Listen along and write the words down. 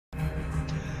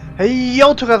Hey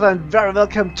yo together and very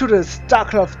welcome to the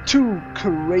StarCraft 2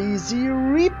 Crazy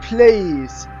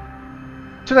Replays!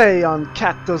 Today on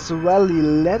Cactus Rally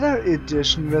Ladder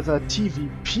Edition with a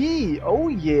TvP, oh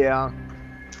yeah!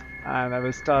 And I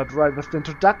will start right with the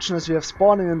introduction as we have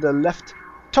spawning in the left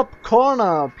top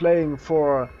corner playing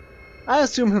for, I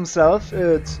assume himself,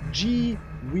 it's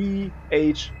GVHJK.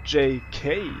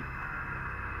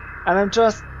 And I'm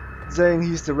just saying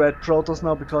he's the red Protoss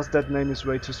now because that name is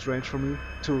way too strange for me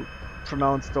to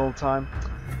pronounce the whole time.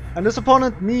 And his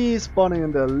opponent, me, spawning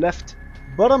in the left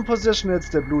bottom position, it's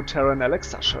the blue Terran Alex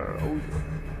Sasher. Oh yeah.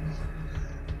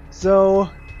 So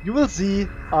you will see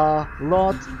a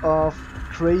lot of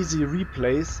crazy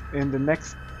replays in the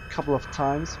next couple of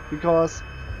times because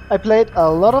I played a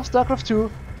lot of StarCraft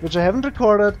 2 which I haven't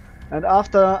recorded, and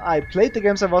after I played the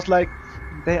games I was like,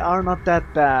 they are not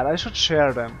that bad, I should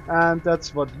share them. And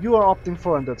that's what you are opting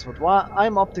for, and that's what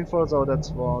I'm opting for, so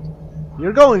that's what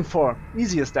you're going for.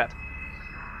 Easy as that.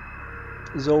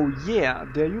 So yeah,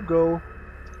 there you go.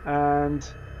 And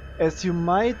as you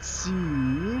might see,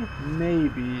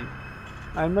 maybe,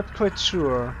 I'm not quite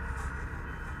sure,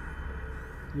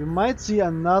 you might see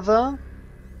another...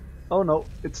 Oh no,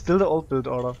 it's still the old build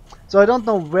order. So I don't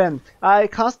know when. I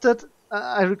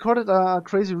recorded a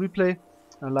crazy replay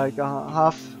like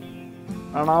half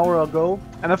an hour ago,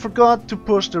 and I forgot to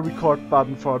push the record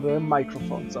button for the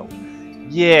microphone. So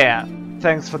yeah,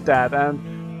 thanks for that. And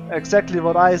exactly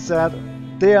what I said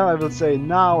there I will say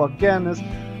now again is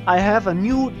I have a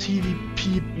new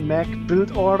TvP Mac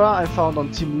build order I found on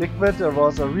Team Liquid. There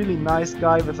was a really nice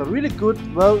guy with a really good,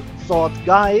 well thought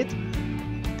guide,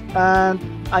 and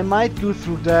I might go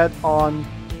through that on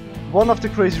one of the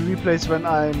crazy replays when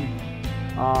I'm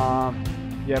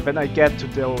when I get to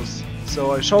those.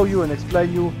 So I show you and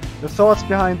explain you the thoughts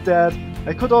behind that.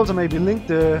 I could also maybe link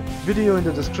the video in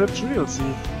the description, you'll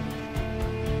see.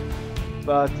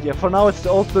 But yeah, for now it's the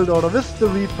old build order with the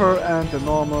Reaper and the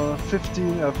normal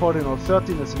 14 or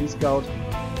 13 SV Scout.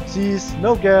 Sees,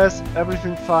 no gas,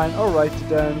 everything fine, alrighty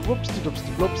then, whoopsie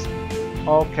doopsie bloops.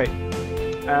 Okay.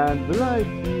 And will I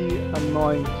be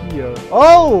annoying here?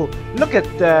 Oh! Look at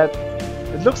that!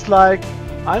 It looks like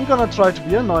I'm gonna try to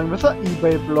be annoying with an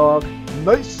eBay blog.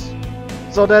 Nice!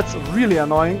 So that's really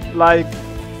annoying, like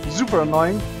super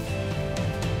annoying.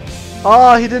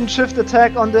 Oh, he didn't shift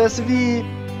attack on the SV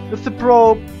with the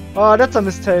probe. Oh, that's a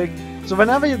mistake. So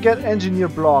whenever you get engineer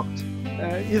blocked,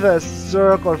 either as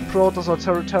Zerg or Protoss or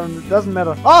Terran, it doesn't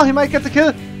matter. Oh, he might get the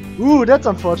kill! Ooh, that's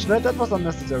unfortunate, that was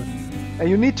unnecessary. And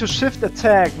you need to shift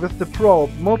attack with the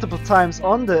probe multiple times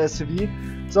on the SCV,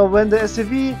 so when the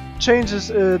SCV changes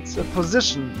its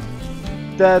position,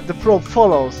 that the probe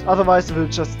follows, otherwise it will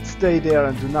just stay there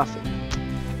and do nothing.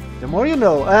 The more you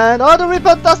know. And oh, the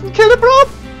Reaper doesn't kill the probe!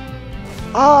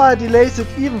 Ah, it delays it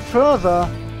even further.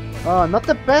 Not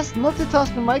the best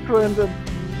multitasking micro and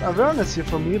awareness here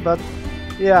for me, but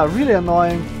yeah, really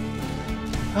annoying.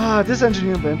 This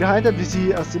engineering brain. Behind that we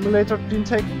see a simulator clean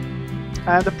take.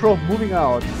 And the probe moving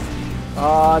out.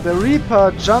 The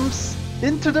Reaper jumps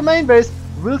into the main base,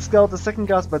 will scout the second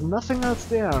gas, but nothing else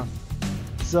there.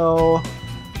 So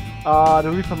the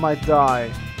Reaper might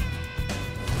die.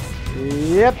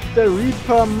 Yep, the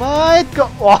Reaper might go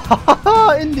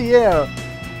in the air.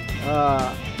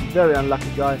 Very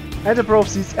unlucky guy. And the probe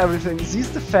sees everything,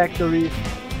 sees the factory.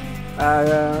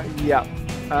 Yeah,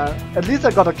 at least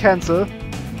I got a cancel.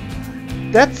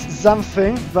 That's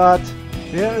something, but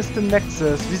where is the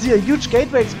Nexus? We see a huge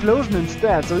gateway explosion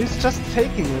instead, so he's just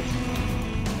faking it.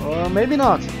 Or maybe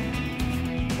not.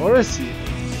 Or is he?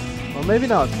 Or maybe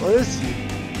not. Or is he?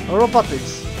 Or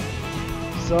robotics.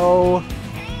 So...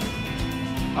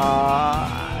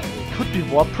 it could be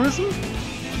Warp Prison?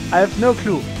 I have no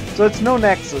clue. So it's no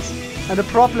Nexus. And the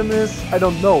problem is, I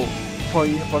don't know for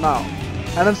now.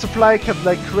 And I'm supply kept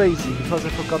like crazy because I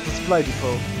forgot the supply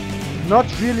depot. Not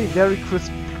really very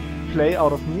crisp play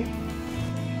out of me.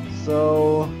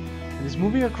 So he's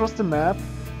moving across the map.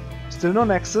 Still no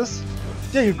Nexus.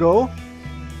 There you go.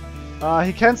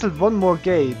 He cancelled one more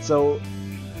gate, so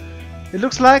it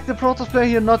looks like the Protoss player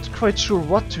here not quite sure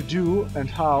what to do and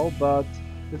how, but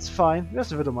it's fine. There's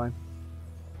the Widowmine.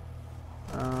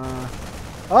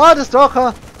 The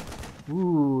Stalker!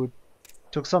 Ooh,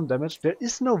 took some damage. There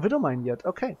is no Widowmine yet.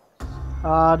 Okay.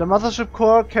 The Mothership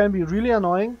Core can be really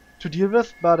annoying to deal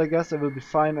with, but I guess it will be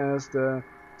fine as the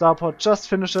Starport just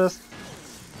finishes.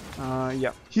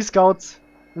 Yeah, he scouts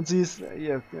and sees,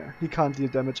 yeah, he can't deal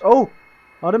damage. Oh,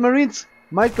 the Marines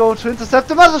might go to intercept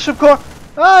the Mothership Core.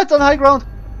 It's on high ground.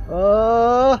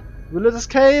 Will it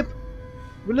escape?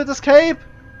 Will it escape?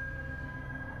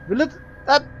 Will it?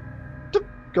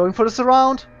 Going for the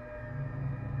surround.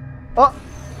 Oh,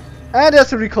 And there's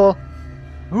the recall.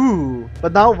 Ooh,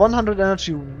 but now 100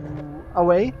 energy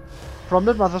away from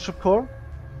the mothership core.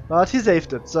 But he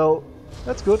saved it, so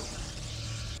that's good.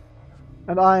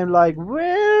 And I'm like,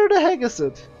 where the heck is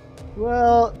it?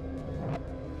 Well,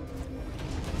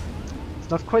 it's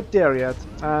not quite there yet.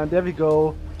 And there we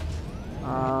go.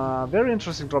 Very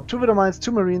interesting drop. 2 Widow Mines,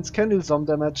 2 Marines, can deal some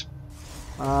damage.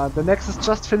 The Nexus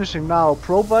just finishing now.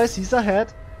 Probe-wise, he's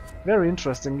ahead. Very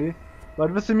interestingly.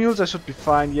 But with the mules I should be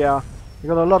fine, yeah. I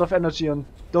got a lot of energy on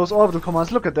those orbital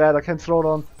commands. Look at that, I can throw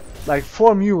down like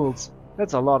 4 mules.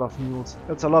 That's a lot of mules.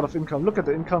 That's a lot of income. Look at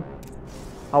the income.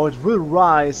 How it will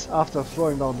rise after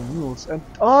throwing down the mules. And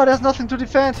oh, there's nothing to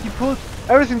defend. He pulled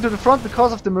everything to the front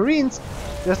because of the Marines.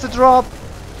 There's the drop.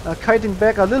 Kiting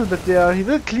back a little bit there. He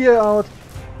will clear out,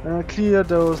 clear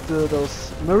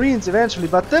those Marines eventually.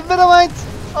 But the Widow Mines!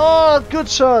 Oh, good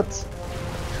shot!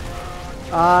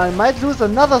 I might lose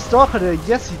another Stalker there.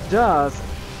 Yes, he does.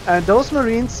 And those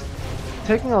Marines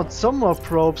taking out some more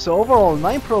probes. So overall,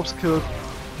 9 probes killed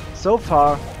so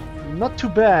far. Not too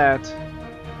bad.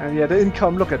 And yeah, the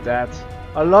income, look at that.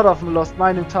 A lot of them lost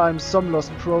mining time, some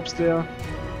lost probes there.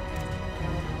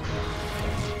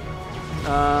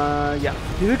 Yeah,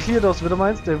 he will clear those Widow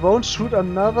Mines. They won't shoot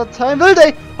another time, will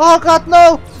they? Oh god,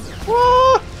 no!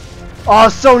 Woo! Oh,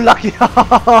 so lucky!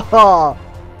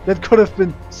 That could have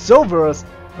been so worse.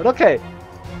 But okay,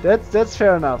 that's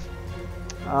fair enough.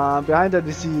 Behind that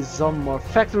we see some more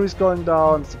factories going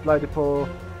down. Supply depot,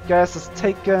 gas is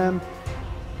taken.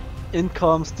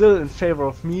 Income still in favor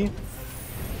of me.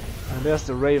 And there's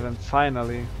the Raven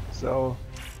finally. So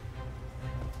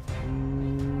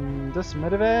this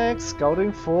medevac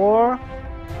scouting for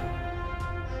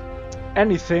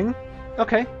anything.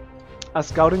 Okay, a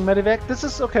scouting medevac. This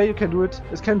is okay. You can do it.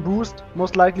 It can boost.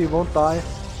 Most likely it won't die.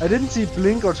 I didn't see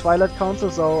Blink or Twilight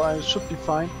Council, so I should be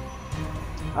fine.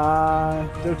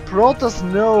 The Protoss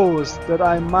knows that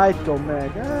I might go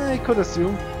mag. I could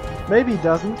assume. Maybe he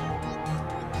doesn't.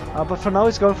 But for now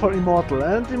he's going for Immortal.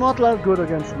 And Immortal are good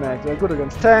against mag. They're good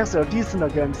against tanks. They're decent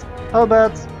against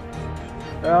Hellbats.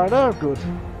 They're good.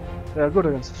 They're good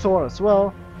against Thor as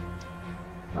well.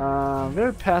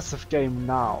 Very passive game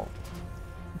now.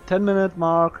 10-minute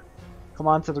mark.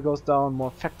 Command center goes down.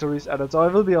 More factories added. So I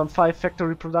will be on 5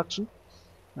 factory production.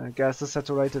 Gas is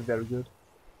saturated. Very good.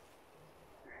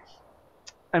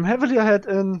 I'm heavily ahead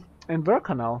in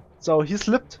worker now. So he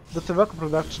slipped with the worker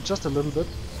production just a little bit.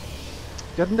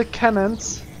 Getting the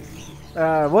cannons.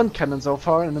 1 cannon so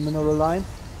far in the mineral line.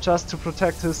 Just to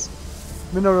protect his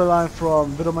mineral line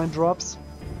from Widow Mine drops.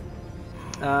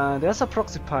 There's a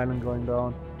proxy pylon going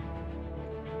down.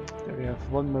 There we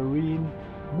have 1 Marine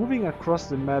moving across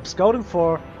the map, scouting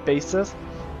for bases.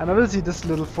 And I will see this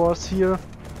little force here.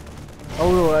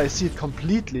 Oh, I see it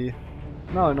completely.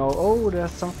 No, oh,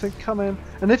 there's something coming.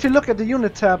 And if you look at the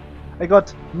unit tab, I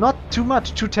got not too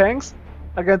much, 2 tanks.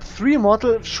 I got 3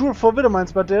 mortal, sure 4 Widow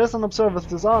Mines, but there is an observer with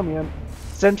this army. And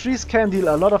sentries can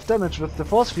deal a lot of damage with the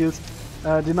force fields.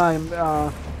 Deny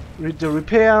the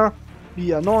repair,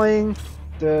 be annoying.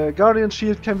 The Guardian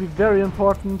Shield can be very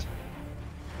important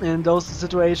in those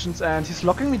situations, and he's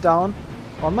locking me down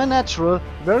on my natural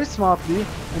very smartly,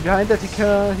 and behind that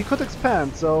he could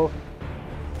expand, so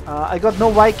I got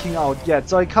no Viking out yet,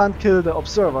 so I can't kill the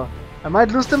observer. I might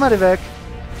lose the medevac,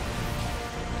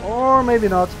 or maybe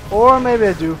not, or maybe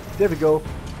I do. There we go.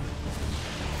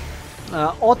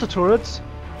 Auto turrets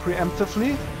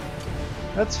preemptively,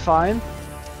 that's fine,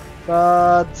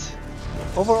 but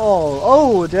overall,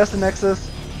 oh, there's the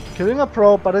Nexus killing a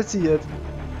probe, but I see it.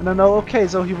 And I know, okay,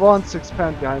 so he wants to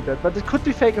expand behind that, but it could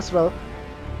be fake as well.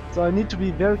 So I need to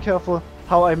be very careful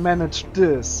how I manage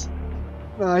this.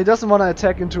 He doesn't want to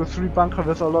attack into a 3 bunker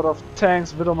with a lot of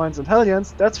tanks, Widow Mines and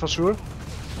Hellions, that's for sure.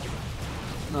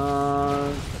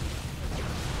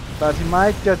 But he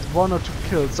might get 1 or 2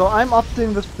 kills. So I'm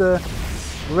opting with the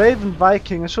Raven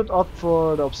Viking. I should opt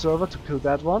for the Observer to kill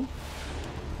that one.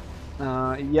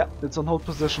 Yeah, it's on hold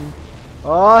position.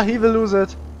 Oh, he will lose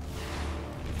it.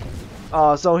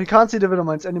 So he can't see the Widow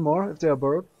Mines anymore if they are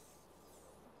buried.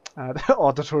 The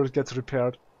auto turret gets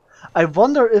repaired. I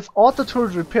wonder if auto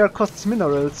turret repair costs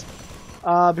minerals.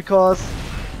 Because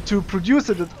to produce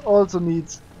it, it also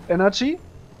needs energy.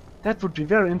 That would be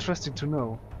very interesting to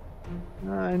know.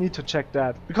 I need to check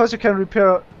that. Because you can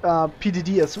repair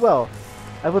PDD as well.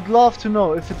 I would love to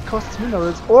know if it costs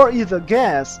minerals or either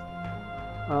gas.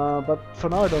 But for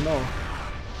now I don't know.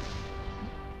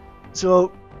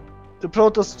 So the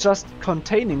Protoss just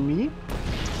containing me,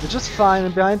 which is fine,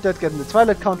 and behind that getting the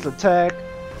Twilight Council attack,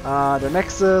 the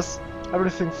Nexus,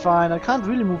 everything fine. I can't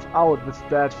really move out with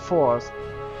that force.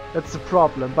 That's the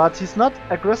problem. But he's not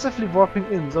aggressively warping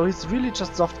in, so he's really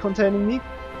just soft containing me,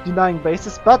 denying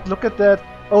bases. But look at that.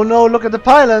 Oh no, look at the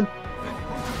pylon!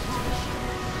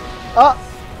 Ah!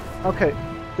 Okay,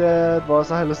 that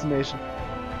was a hallucination.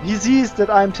 He sees that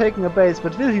I'm taking a base,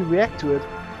 but will he react to it?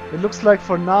 It looks like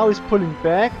for now he's pulling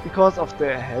back because of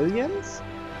the Hellions.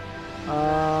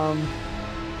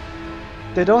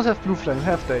 They don't have blue flame,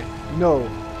 have they? No.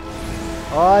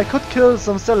 Oh, I could kill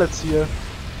some zealots here.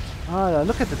 Ah, yeah,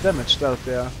 look at the damage dealt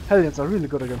there. Hellions are really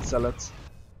good against zealots.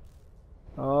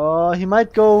 Oh, he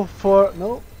might go for...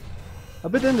 no. A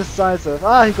bit indecisive.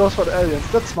 Ah, he goes for the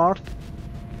aliens. That's smart.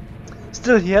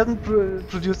 Still, he hasn't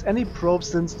produced any probes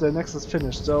since the Nexus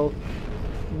finished, so...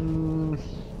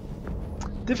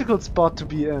 difficult spot to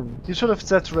be in. He should have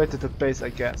saturated that base, I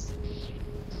guess.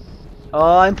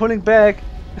 Oh, I'm pulling back!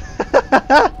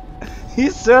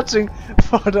 He's searching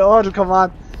for the order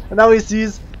command, and now he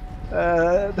sees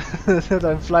that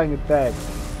I'm flying it back.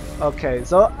 Okay,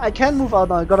 so I can move out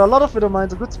now. I got a lot of Widow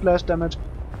Mines, a good splash damage,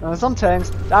 some tanks.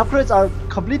 The upgrades are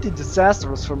completely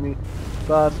disastrous for me,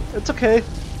 but it's okay.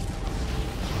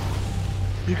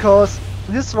 Because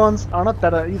his ones are not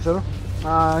better either.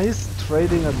 He's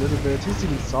trading a little bit. He's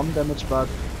dealing some damage, but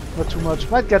not too much.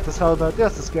 Might get this Halberd.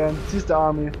 There's the scan. Sees the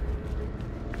army.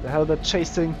 The Halberd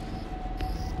chasing.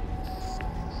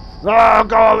 No,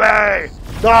 go away!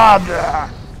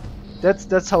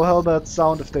 That's how Halberds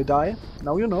sound if they die.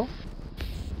 Now you know.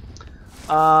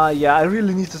 Yeah, I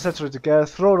really need to saturate the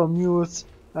gas. Throw it on mules.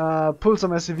 Pull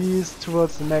some SCVs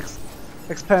towards the next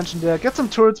expansion there. Get some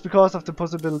turrets because of the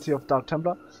possibility of Dark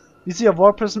Templar. We see a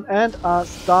War Prism and a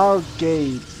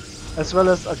Stargate, as well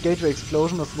as a Gateway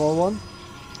Explosion, a small one.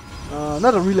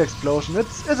 Not a real explosion.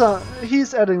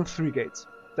 He's adding 3 gates.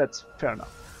 That's fair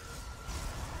enough.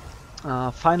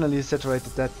 Finally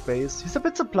saturated that base. He's a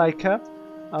bit supply capped.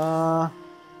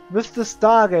 With the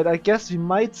Stargate, I guess we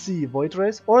might see Void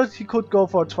Rays, or he could go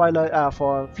for Twilight,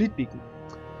 for Fleet Beacon.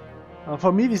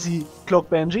 For me, we see Cloak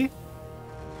Banshee.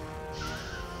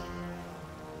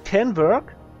 Can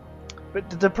work, but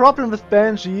the problem with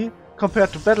Banshee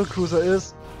compared to Battlecruiser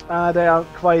is they are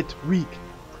quite weak.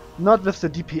 Not with the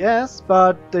DPS,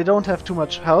 but they don't have too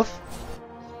much health.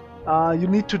 You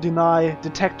need to deny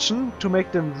detection to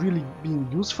make them really being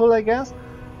useful, I guess.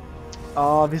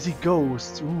 We see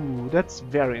Ghosts. Ooh, that's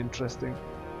very interesting.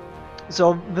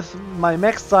 So with my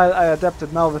max style I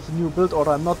adapted now with the new build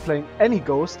order. I'm not playing any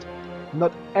Ghost.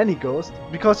 Not any Ghost,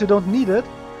 because you don't need it.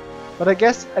 But I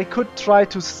guess I could try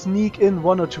to sneak in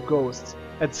 1 or 2 Ghosts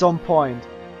at some point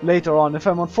later on. If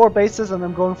I'm on 4 bases and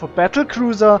I'm going for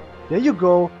Battlecruiser, there you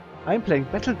go. I'm playing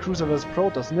Battlecruiser vs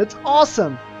Protoss and it's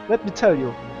awesome, let me tell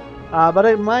you. But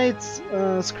I might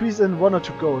squeeze in 1 or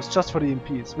 2 Ghosts just for the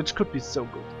EMPs, which could be so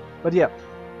good. But yeah,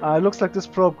 it looks like this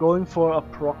probe going for a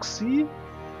proxy.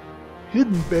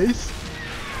 Hidden base.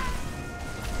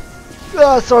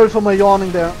 Sorry for my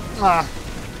yawning there.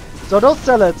 So those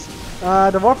zealots,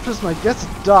 the Warp Prism, I guess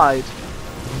it died.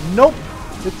 Nope,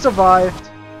 it survived.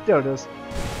 There it is.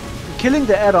 Killing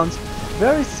the add-ons,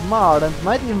 very smart, and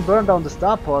might even burn down the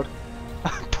starport.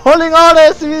 Pulling all the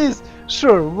SCVs!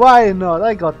 Sure, why not?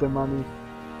 I got the money.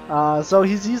 So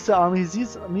he sees the army, he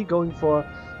sees me going for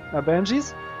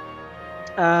Banshees.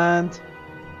 And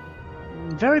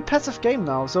very passive game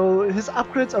now, so his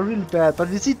upgrades are really bad. But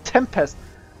we see Tempest.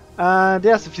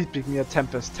 There's the fleet beacon here,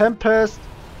 Tempest. Tempest.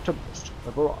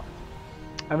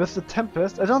 And with the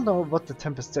Tempest, I don't know what the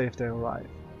Tempest say if they arrive.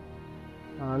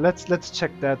 Let's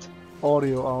check that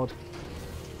audio out.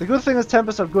 The good thing is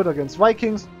Tempests are good against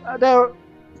Vikings. They're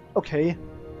okay.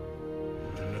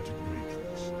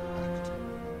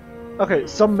 Okay,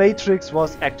 some Matrix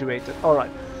was activated.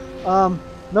 Alright.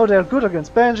 No, they are good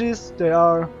against Banshees. They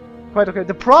are quite okay.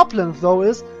 The problem though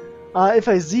is, if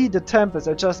I see the Tempest,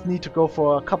 I just need to go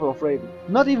for a couple of Raven.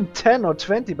 Not even 10 or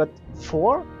 20, but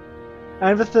 4?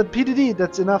 And with the PDD,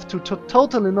 that's enough to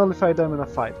totally nullify them in a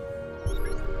fight.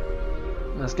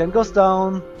 The scan goes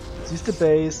down, sees the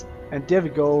base, and there we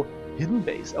go. Hidden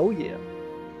base, oh yeah.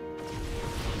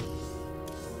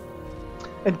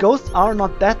 And Ghosts are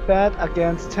not that bad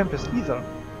against Tempest either.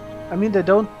 I mean, they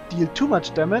don't deal too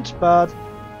much damage, but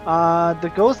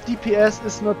the Ghost DPS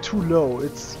is not too low.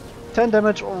 It's 10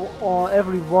 damage or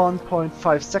every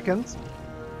 1.5 seconds.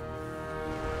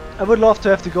 I would love to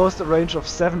have the Ghost a range of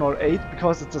 7 or 8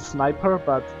 because it's a sniper,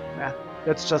 but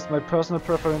that's just my personal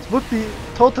preference. Would be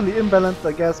totally imbalanced,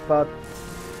 I guess, but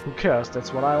who cares?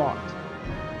 That's what I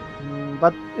want.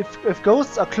 But if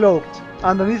Ghosts are cloaked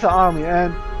underneath the army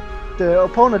and the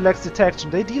opponent lacks detection,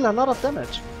 they deal a lot of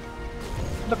damage.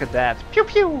 Look at that. Pew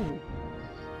pew!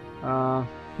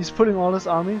 He's pulling all his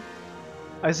army.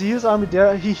 I see his army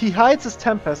there. He hides his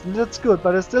Tempest, and that's good,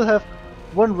 but I still have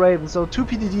one Raven, so 2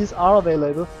 PDDs are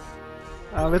available,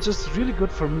 which is really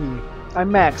good for me. I'm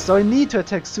maxed, so I need to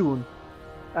attack soon.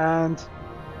 And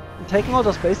taking all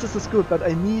those bases is good, but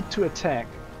I need to attack.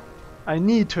 I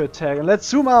need to attack, and let's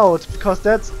zoom out, because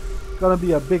that's gonna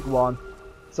be a big one.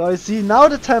 So I see now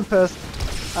the Tempest,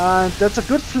 and that's a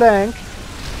good flank.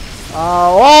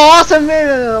 Oh, awesome!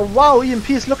 Wow,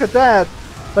 EMPs, look at that!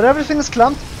 But everything is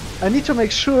clumped. I need to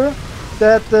make sure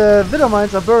that the Widow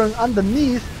Mines are burning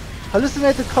underneath.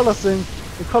 Hallucinated Colossi,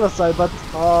 the Colossi, but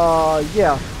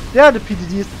yeah, they are the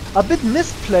PDDs. A bit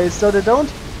misplaced, so they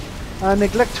don't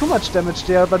neglect too much damage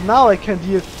there, but now I can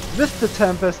deal with the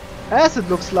Tempest, as it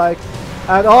looks like.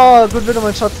 And oh, good Widow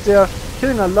Mine shots there,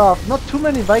 killing a lot. Not too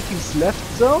many Vikings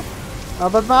left, so,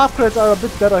 but my upgrades are a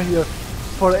bit better here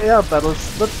for air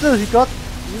battles. But still, he got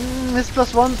his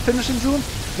 +1 finishing soon.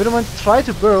 Widow Mines try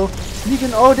to burrow, sneak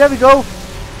in. Oh, there we go.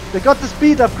 They got the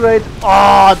speed upgrade.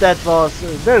 Oh, that was a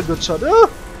very good shot.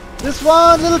 Oh, this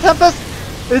one, little Tempest,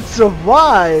 it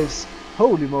survives.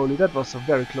 Holy moly, that was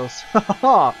very close.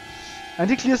 And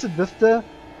he clears it with the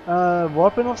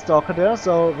Warping of Stalker there,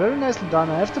 so very nicely done.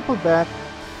 I have to pull back.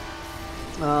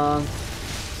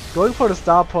 Going for the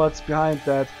starports behind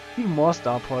that. Even more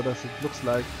starporters, it looks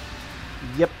like.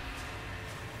 Yep.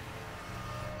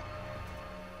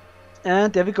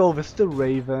 And there we go with the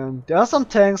Raven. There are some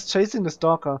tanks chasing the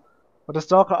Stalker, but the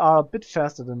Stalker are a bit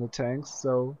faster than the tanks,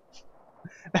 so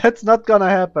that's not gonna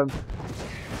happen.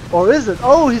 Or is it?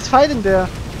 Oh, he's fighting there.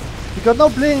 He got no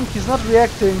blink, he's not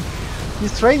reacting.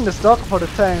 He's training the Stalker for the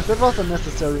tanks. That was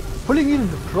unnecessary. Pulling even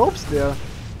the probes there.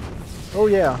 Oh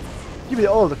yeah. Give me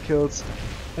all the kills.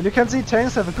 And you can see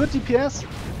tanks have a good DPS.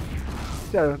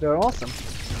 They're awesome.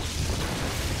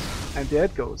 And there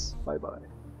it goes. Bye bye.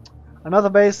 Another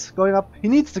base going up. He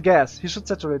needs the gas. He should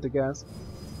saturate the gas.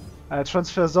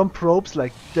 Transfer some probes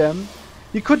like them.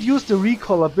 He could use the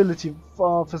recall ability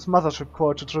of his mothership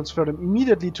core to transfer them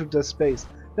immediately to their space.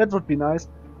 That would be nice.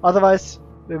 Otherwise,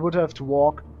 they would have to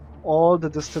walk all the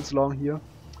distance long here.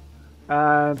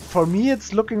 And for me,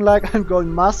 it's looking like I'm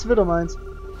going mass Widow Mines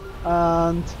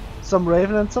and some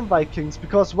Raven and some Vikings.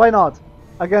 Because why not?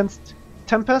 Against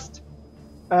Tempest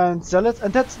and Zealots.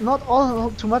 And that's not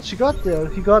all too much he got there.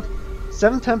 He got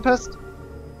 7 Tempest.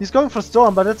 He's going for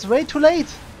Storm, but it's way too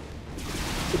late.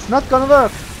 It's not gonna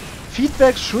work.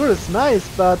 Feedback sure is nice,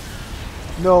 but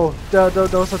no,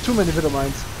 those are too many Widow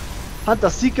Mines. Hunter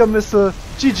Seeker Missile,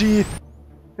 GG,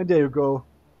 and there you go.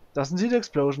 Doesn't see the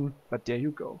explosion, but there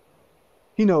you go.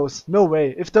 He knows, no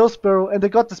way. If those burrow, and they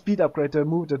got the speed upgrade to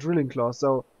remove the Drilling Claw,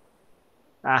 so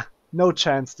no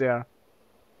chance there.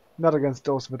 Not against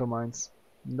those Widow Mines.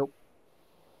 Nope.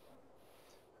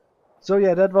 So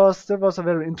yeah, that was a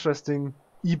very interesting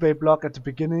eBay block at the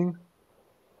beginning.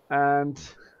 And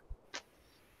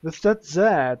with that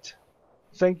said,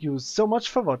 thank you so much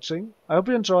for watching. I hope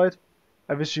you enjoyed.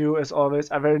 I wish you, as always,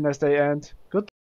 a very nice day and goodbye.